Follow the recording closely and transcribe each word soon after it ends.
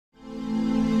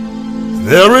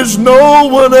There is no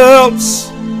one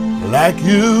else like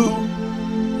you,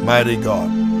 mighty God.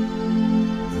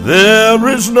 There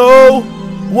is no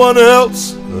one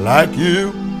else like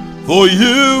you, for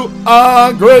you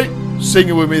are great. Sing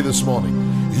it with me this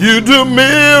morning. You do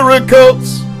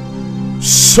miracles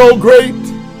so great.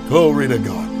 Glory to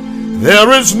God.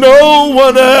 There is no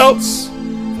one else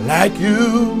like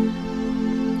you.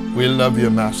 We love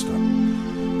you, Master.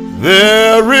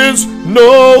 There is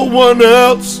no one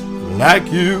else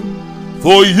like you,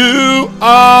 for you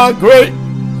are great,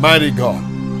 mighty God.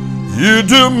 You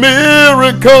do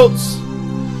miracles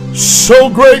so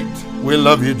great. We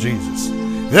love you, Jesus.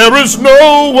 There is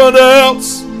no one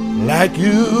else like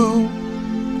you.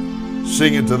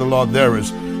 Sing it to the Lord. There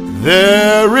is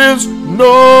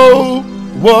no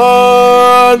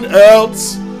one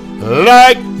else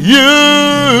like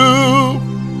you.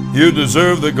 You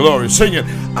deserve the glory. Sing it.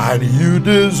 And you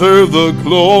deserve the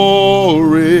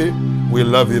glory. We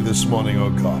love you this morning, oh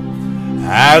God.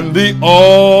 And the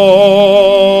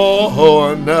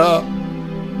honor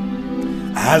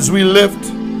as we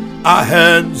lift our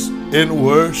hands in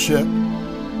worship,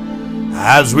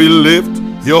 as we lift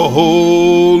your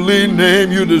holy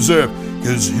name. You deserve,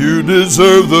 because you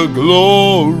deserve the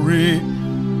glory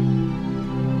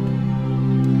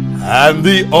and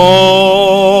the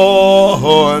honor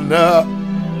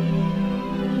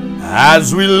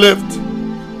as we lift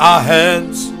our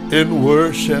hands in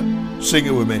worship. Sing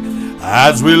it with me.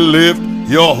 As we lift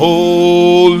your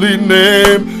holy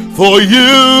name, for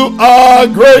you are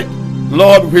great.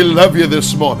 Lord, we love you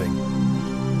this morning.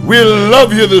 We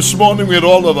love you this morning with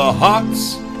all of our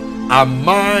hearts, our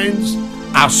minds,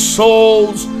 our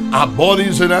souls, our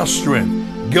bodies, and our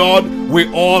strength. God,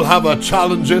 we all have our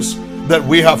challenges that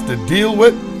we have to deal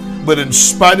with, but in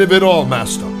spite of it all,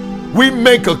 Master, we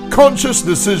make a conscious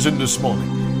decision this morning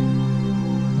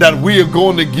that we are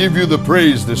going to give you the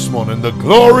praise this morning, the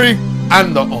glory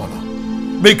and the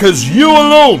honor, because you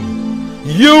alone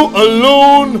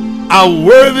are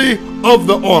worthy of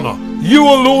the honor. You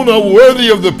alone are worthy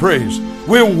of the praise.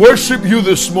 We worship you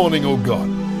this morning, oh God.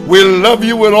 We love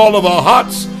you with all of our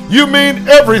hearts. You mean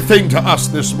everything to us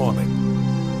this morning.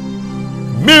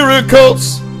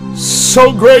 Miracles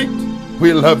so great.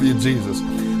 We love you, Jesus.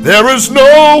 There is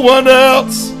no one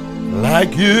else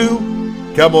like you.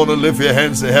 Come on and lift your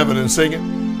hands to heaven and sing it.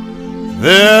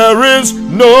 There is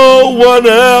no one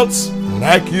else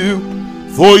like you,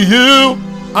 for you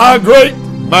are great,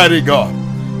 mighty God.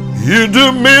 You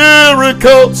do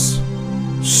miracles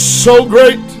so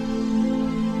great.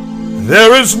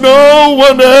 There is no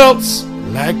one else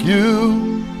like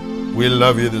you. We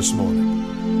love you this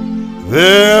morning.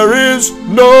 There is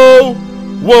no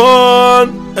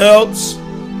one else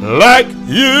like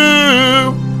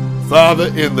you. Father,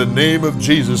 in the name of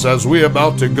Jesus, as we're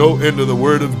about to go into the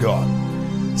Word of God,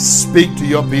 speak to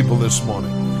your people this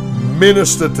morning.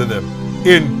 Minister to them.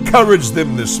 Encourage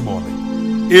them this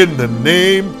morning. In the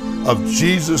name of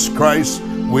Jesus Christ,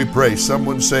 we pray.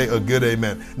 Someone say a good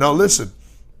amen. Now listen,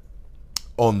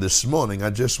 on this morning, I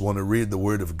just want to read the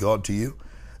Word of God to you.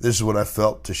 This is what I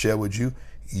felt to share with you.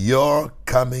 You're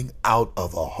coming out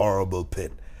of a horrible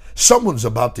pit. Someone's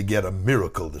about to get a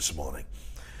miracle this morning.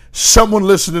 Someone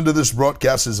listening to this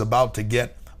broadcast is about to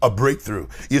get a breakthrough.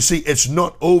 You see, it's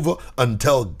not over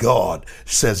until God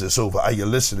says it's over. Are you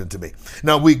listening to me?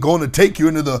 Now, we're going to take you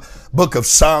into the book of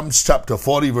Psalms, chapter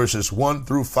 40, verses 1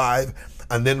 through 5,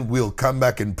 and then we'll come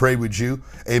back and pray with you.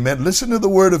 Amen. Listen to the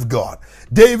word of God.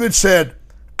 David said,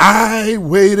 I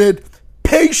waited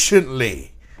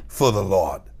patiently for the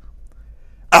Lord,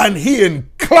 and he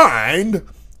inclined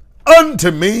unto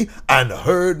me and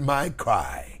heard my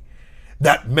cry.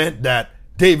 That meant that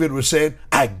David was saying,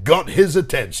 I got his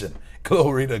attention.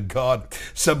 Glory to God.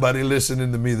 Somebody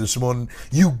listening to me this morning,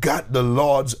 you got the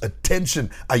Lord's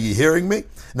attention. Are you hearing me?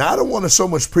 Now, I don't want to so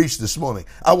much preach this morning.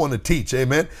 I want to teach,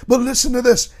 amen? But listen to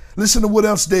this. Listen to what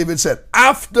else David said.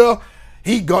 After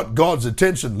he got God's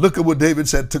attention, look at what David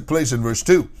said took place in verse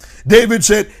 2. David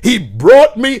said, he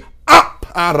brought me up.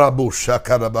 I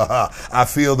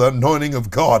feel the anointing of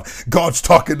God. God's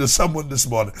talking to someone this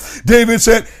morning. David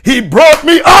said, he brought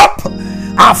me up.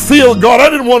 I feel God. I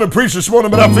didn't want to preach this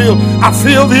morning, but I feel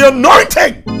the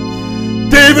anointing.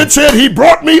 David said, he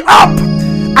brought me up.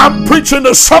 I'm preaching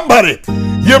to somebody.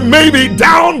 You may be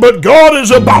down, but God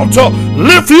is about to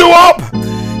lift you up.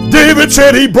 David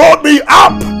said, he brought me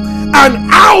up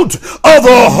and out of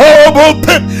a horrible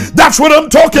pit. That's what I'm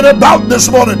talking about this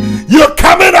morning. You're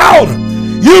coming out.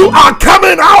 You are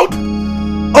coming out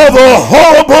of a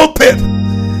horrible pit,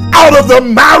 out of the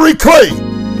miry clay.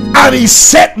 And he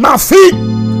set my feet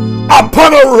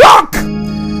upon a rock,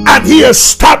 and he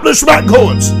established my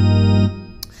goings.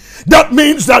 That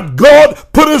means that God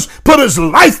put his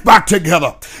life back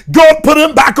together. God put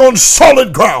him back on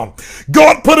solid ground.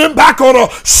 God put him back on a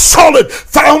solid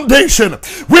foundation.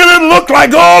 When it looked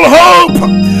like all hope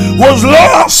was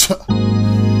lost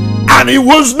and he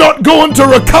was not going to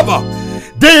recover,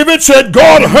 David said,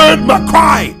 God heard my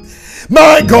cry,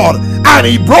 my God, and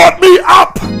he brought me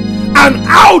up and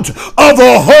out of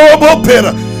a horrible pit.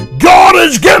 God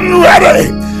is getting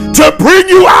ready to bring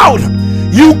you out.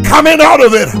 You coming out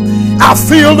of it. I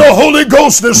feel the Holy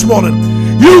Ghost this morning.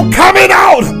 You coming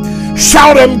out.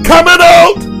 Shout, I'm coming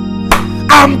out.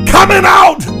 I'm coming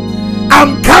out.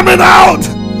 I'm coming out.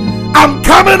 I'm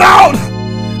coming out.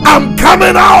 I'm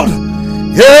coming out.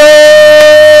 Yeah.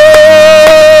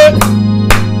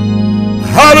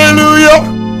 Hallelujah.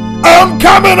 I'm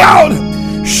coming out.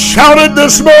 Shout it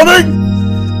this morning.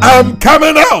 I'm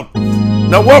coming out.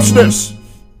 Now watch this.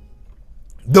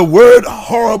 The word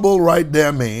horrible right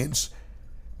there means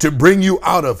to bring you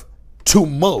out of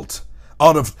tumult,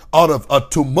 out of a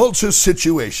tumultuous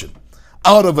situation,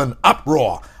 out of an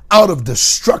uproar, out of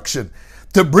destruction,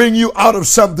 to bring you out of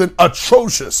something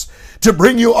atrocious, to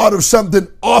bring you out of something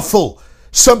awful,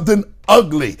 something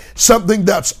ugly, something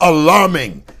that's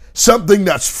alarming, something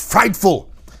that's frightful,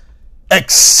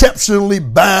 exceptionally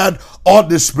bad or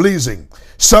displeasing,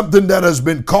 something that has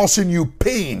been causing you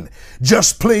pain,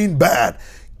 just plain bad.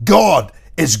 God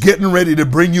is getting ready to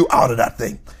bring you out of that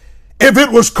thing. If it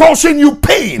was causing you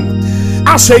pain,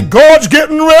 I say God's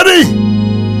getting ready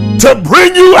to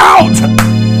bring you out.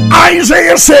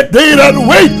 Isaiah said, they that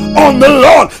wait on the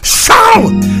Lord shall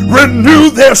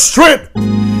renew their strength.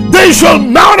 They shall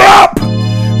mount up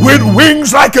with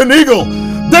wings like an eagle.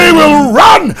 They will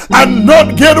run and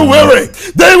not get weary.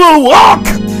 They will walk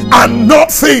and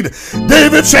not faint.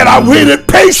 David said, I waited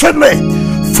patiently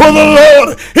for the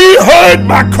Lord. He heard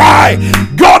my cry.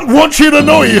 God wants you to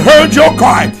know he heard your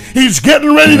cry. He's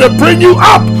getting ready to bring you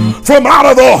up from out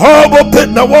of a horrible pit.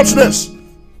 Now watch this.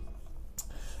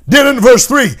 Then in verse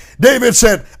 3, David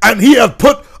said, and he hath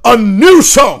put a new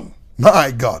song,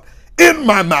 my God, in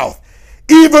my mouth,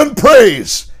 even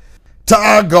praise to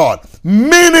our God.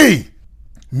 Many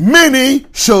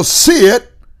shall see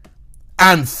it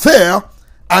and fear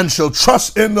and shall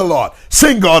trust in the Lord.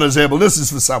 Sing, God is able. This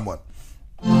is for someone.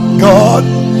 God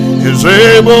is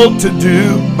able to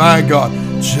do, my God,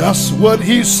 just what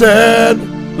he said.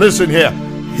 Listen here.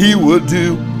 He would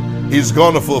do. He's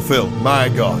going to fulfill, my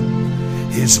God.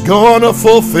 He's going to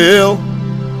fulfill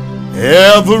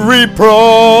every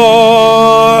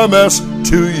promise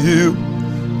to you.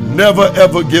 Never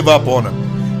ever give up on him.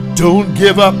 Don't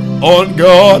give up on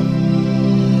God,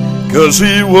 because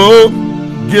he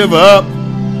won't give up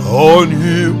on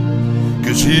you,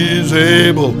 because he's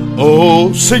able.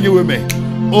 Oh, sing it with me.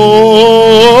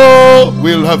 Oh,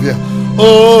 we love you.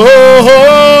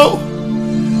 Oh,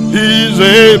 he's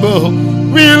able.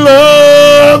 We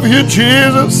love you,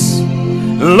 Jesus.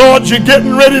 Lord, you're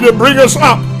getting ready to bring us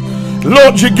up.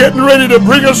 Lord, you're getting ready to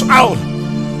bring us out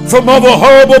from our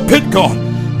horrible pit, God.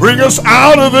 Bring us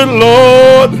out of it,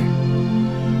 Lord.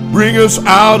 Bring us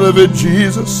out of it,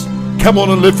 Jesus. Come on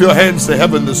and lift your hands to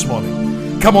heaven this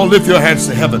morning. Come on, lift your hands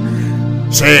to heaven.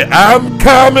 Say, I'm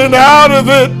coming out of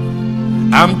it.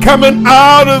 I'm coming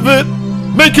out of it.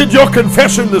 Make it your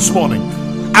confession this morning.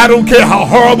 I don't care how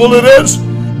horrible it is.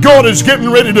 God is getting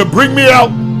ready to bring me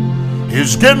out.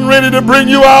 He's getting ready to bring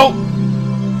you out.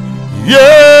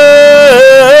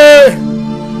 Yeah.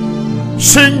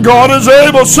 Sing, God is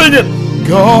able. Sing it.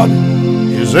 God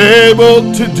is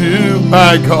able to do,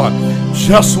 my God,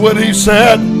 just what he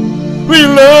said. We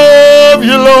love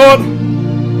you, Lord.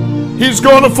 He's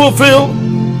going to fulfill.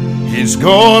 He's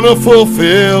going to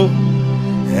fulfill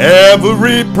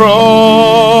every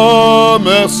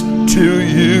promise to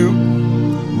you.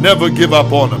 Never give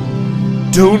up on him.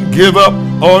 Don't give up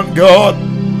on God,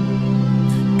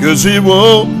 because he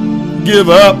won't give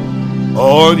up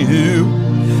on you,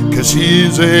 because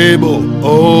he's able.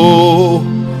 Oh,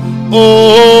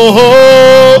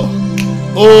 oh,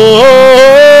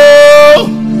 oh,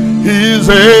 he's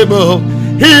able.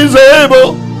 He's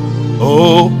able.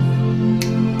 Oh,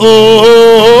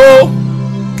 oh,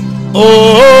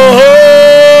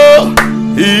 oh,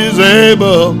 he's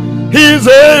able. He's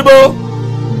able.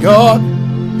 God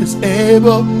is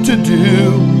able to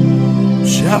do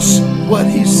just what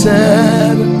he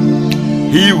said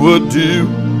he would do.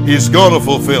 He's going to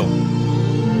fulfill.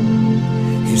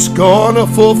 He's going to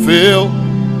fulfill.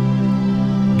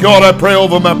 God, I pray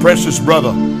over my precious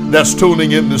brother that's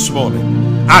tuning in this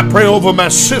morning. I pray over my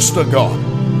sister, God.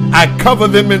 I cover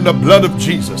them in the blood of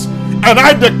Jesus. And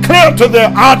I declare to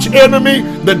their arch enemy,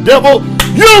 the devil,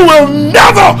 you will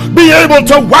never be able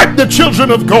to wipe the children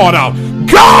of God out.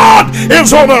 God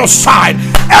is on our side.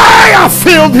 Hey, I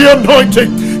feel the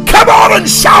anointing. Come on and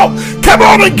shout. Come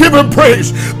on and give him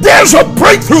praise. There's a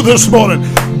breakthrough this morning.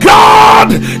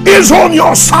 God is on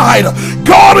your side.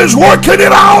 God is working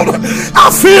it out.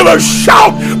 I feel a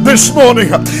shout this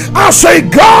morning. I say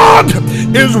God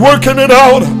is working it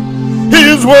out.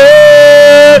 He's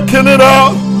working it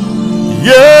out.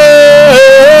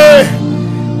 Yeah.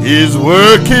 He's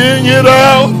working it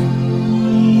out.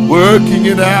 Working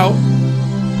it out.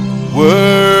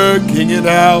 Working it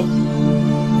out.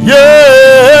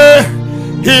 Yeah.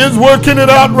 He's working it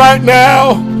out right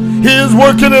now. He's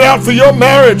working it out for your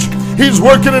marriage. He's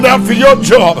working it out for your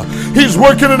job. He's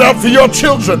working it out for your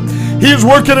children. He's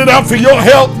working it out for your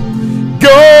health.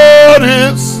 God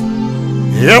is.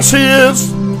 Yes, he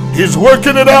is. He's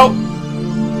working it out.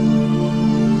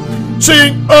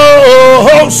 Sing,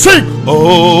 oh, sing,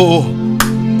 oh,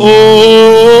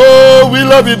 oh, we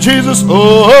love you, Jesus.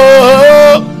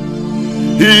 Oh,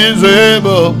 he's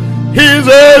able. He's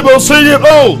able. Sing it,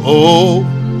 oh, oh.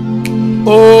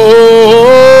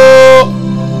 Oh,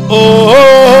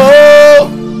 oh,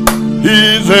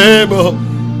 he's able.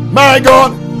 My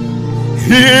God,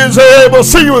 he is able.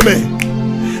 Sing it with me.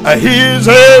 He is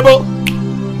able.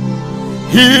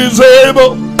 He is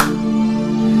able.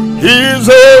 He is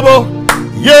able.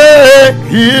 Yeah,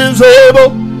 he is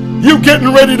able. You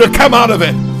getting ready to come out of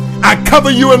it. I cover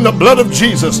you in the blood of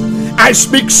Jesus. I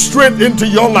speak strength into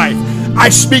your life. I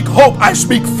speak hope. I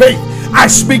speak faith. I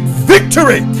speak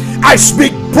victory. I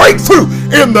speak breakthrough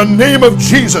in the name of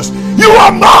Jesus. You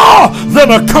are more than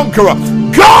a conqueror.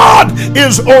 God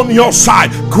is on your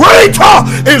side. Greater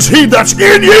is he that's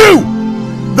in you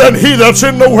than he that's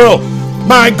in the world.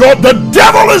 My God, the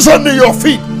devil is under your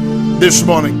feet this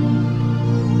morning.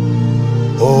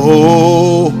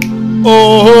 Oh,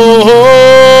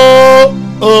 oh,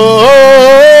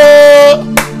 oh,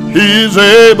 he's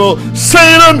able.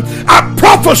 Satan, I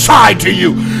prophesy to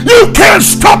you. You can't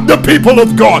stop the people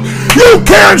of God. You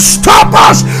can't stop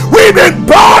us. We've been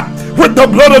bought with the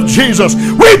blood of Jesus.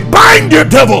 We bind you,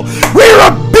 devil. We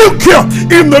rebuke you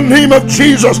in the name of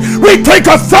Jesus. We take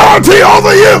authority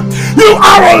over you. You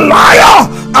are a liar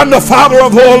and the father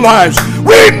of all lies.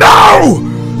 We know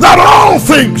that all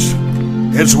things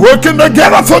is working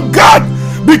together for God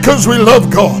because we love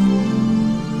God.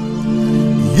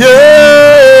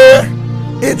 Yeah,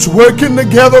 it's working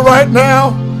together right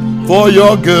now for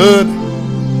your good.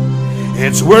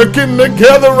 It's working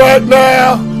together right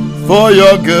now for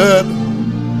your good.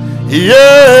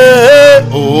 Yeah.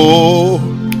 Oh,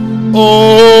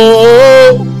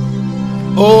 oh,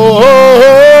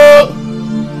 oh.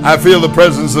 I feel the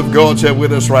presence of God here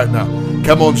with us right now.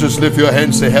 Come on, just lift your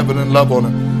hands, say heaven and love on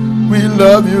him. We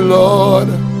love you, Lord.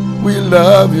 We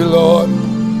love you, Lord.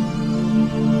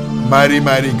 Mighty,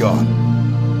 mighty God.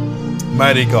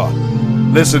 Mighty God.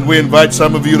 Listen, we invite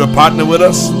some of you to partner with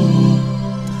us.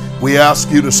 We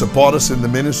ask you to support us in the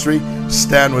ministry.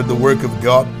 Stand with the work of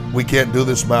God. We can't do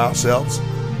this by ourselves.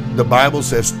 The Bible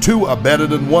says 2 are better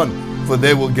than 1, for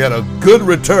they will get a good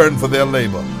return for their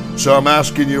labor. So I'm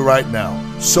asking you right now,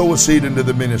 sow a seed into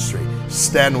the ministry.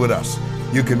 Stand with us.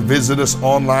 You can visit us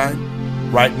online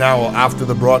right now or after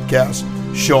the broadcast,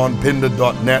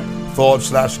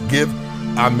 SeanPinder.net/give.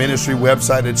 Our ministry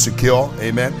website is secure.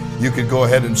 Amen. You can go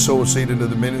ahead and sow a seed into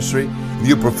the ministry. If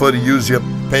you prefer to use your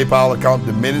PayPal account,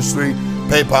 the ministry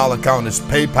PayPal account is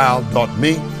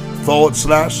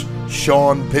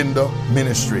paypal.me/Sean Pinder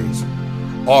Ministries.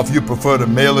 Or if you prefer to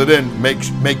mail it in,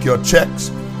 make your checks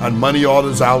and money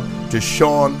orders out to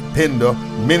Sean Pinder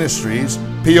Ministries,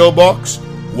 P.O. Box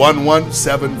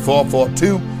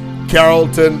 11742,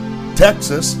 Carrollton,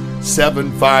 Texas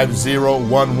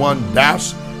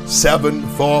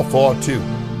 75011-7442.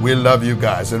 We love you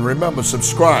guys. And remember,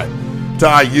 subscribe to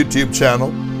our YouTube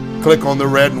channel. Click on the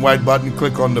red and white button,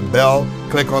 click on the bell,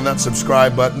 click on that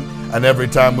subscribe button, and every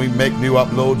time we make new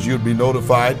uploads, you'll be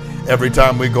notified. Every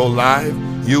time we go live,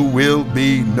 you will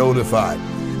be notified.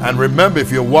 And remember,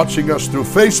 if you're watching us through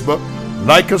Facebook,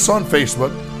 like us on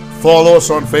Facebook, follow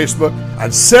us on Facebook,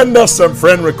 and send us some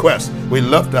friend requests. We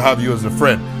love to have you as a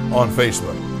friend on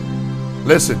Facebook.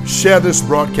 Listen, share this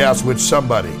broadcast with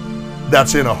somebody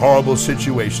that's in a horrible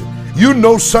situation. You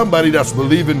know somebody that's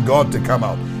believing God to come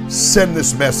out. Send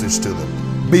this message to them.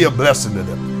 Be a blessing to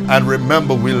them. And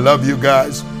remember, we love you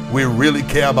guys. We really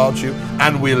care about you.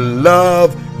 And we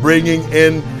love bringing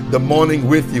in the morning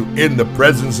with you in the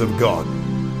presence of God,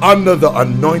 under the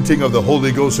anointing of the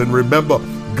Holy Ghost. And remember,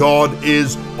 God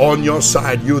is on your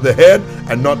side. You're the head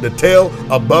and not the tail,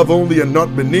 above only and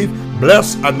not beneath,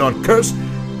 blessed and not cursed,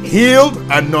 healed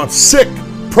and not sick,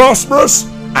 prosperous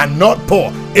and not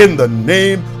poor, in the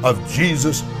name of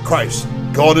Jesus Christ.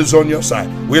 God is on your side.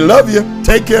 We love you.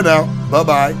 Take care now.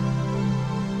 Bye-bye.